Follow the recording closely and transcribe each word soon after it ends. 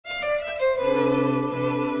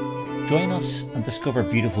Join us and discover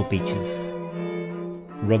beautiful beaches,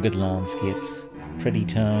 rugged landscapes, pretty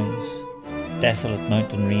towns, desolate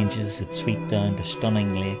mountain ranges that sweep down to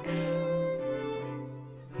stunning lakes,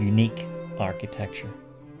 unique architecture,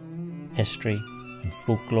 history and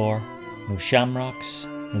folklore, no shamrocks,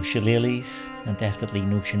 no shillelaghs, and definitely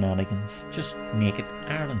no shenanigans, just naked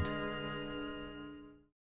Ireland.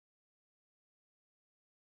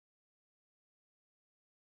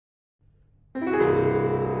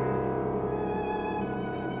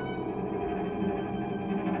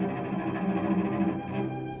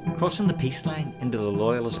 Crossing the peace line into the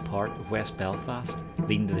Loyalist part of West Belfast,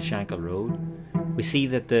 leading to the Shankill Road, we see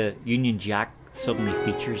that the Union Jack suddenly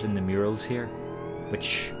features in the murals here,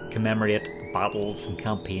 which commemorate battles and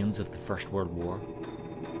campaigns of the First World War.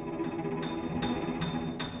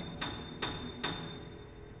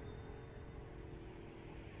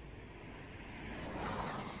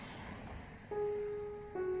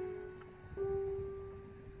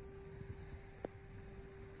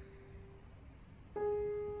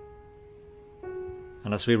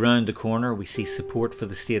 And as we round the corner, we see support for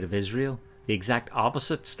the State of Israel, the exact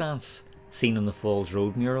opposite stance seen on the Falls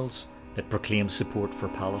Road murals that proclaim support for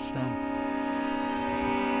Palestine.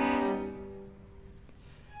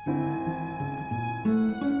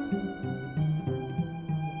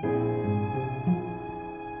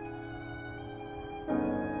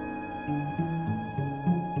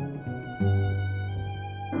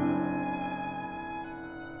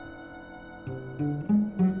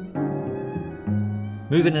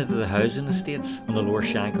 Moving into the housing estates on the Lower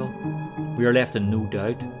Shankill, we are left in no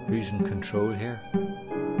doubt who's in control here.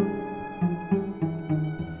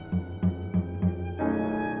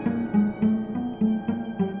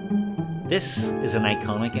 This is an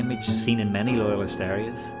iconic image seen in many Loyalist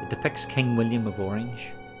areas. It depicts King William of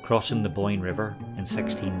Orange crossing the Boyne River in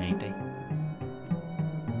 1690.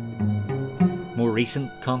 More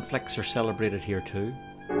recent conflicts are celebrated here too.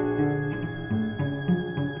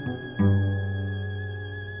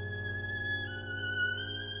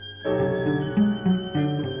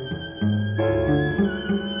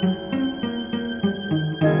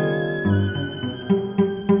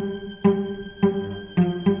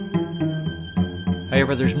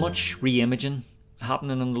 However, there's much re-imaging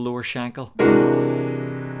happening on the Lower Shankill,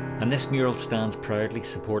 and this mural stands proudly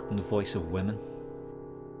supporting the voice of women.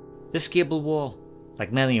 This gable wall,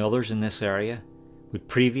 like many others in this area, would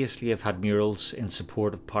previously have had murals in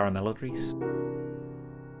support of paramilitaries.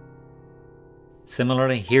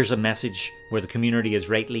 Similarly, here's a message where the community is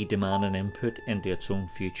rightly demanding input into its own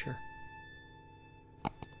future.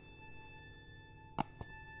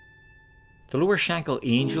 The Lower Shankill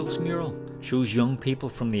Angels mural shows young people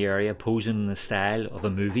from the area posing in the style of a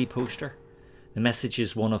movie poster. The message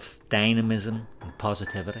is one of dynamism and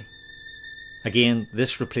positivity. Again,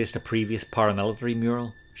 this replaced a previous paramilitary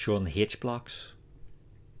mural showing the H-blocks.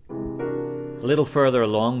 A little further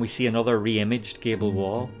along we see another re-imaged gable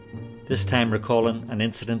wall, this time recalling an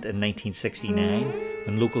incident in 1969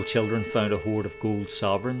 when local children found a hoard of gold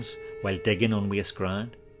sovereigns while digging on waste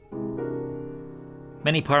ground.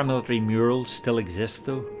 Many paramilitary murals still exist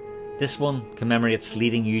though. This one commemorates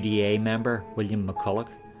leading UDA member William McCulloch,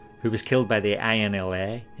 who was killed by the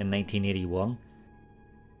INLA in 1981.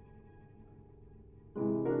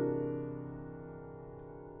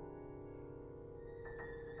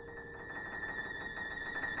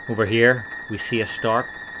 Over here we see a stark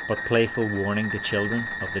but playful warning to children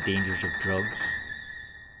of the dangers of drugs.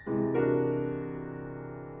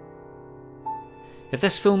 If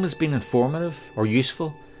this film has been informative or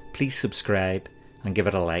useful, please subscribe and give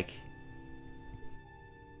it a like.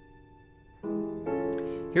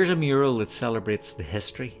 Here's a mural that celebrates the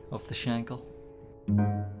history of the Shankill.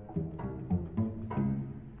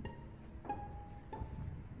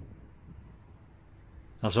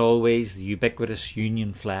 As always, the ubiquitous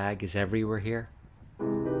Union flag is everywhere here.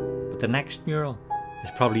 But the next mural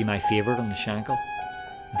is probably my favourite on the Shankill.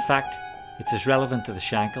 In fact, it's as relevant to the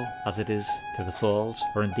Shankill as it is to the Falls,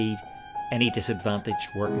 or indeed any disadvantaged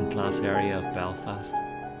working class area of Belfast.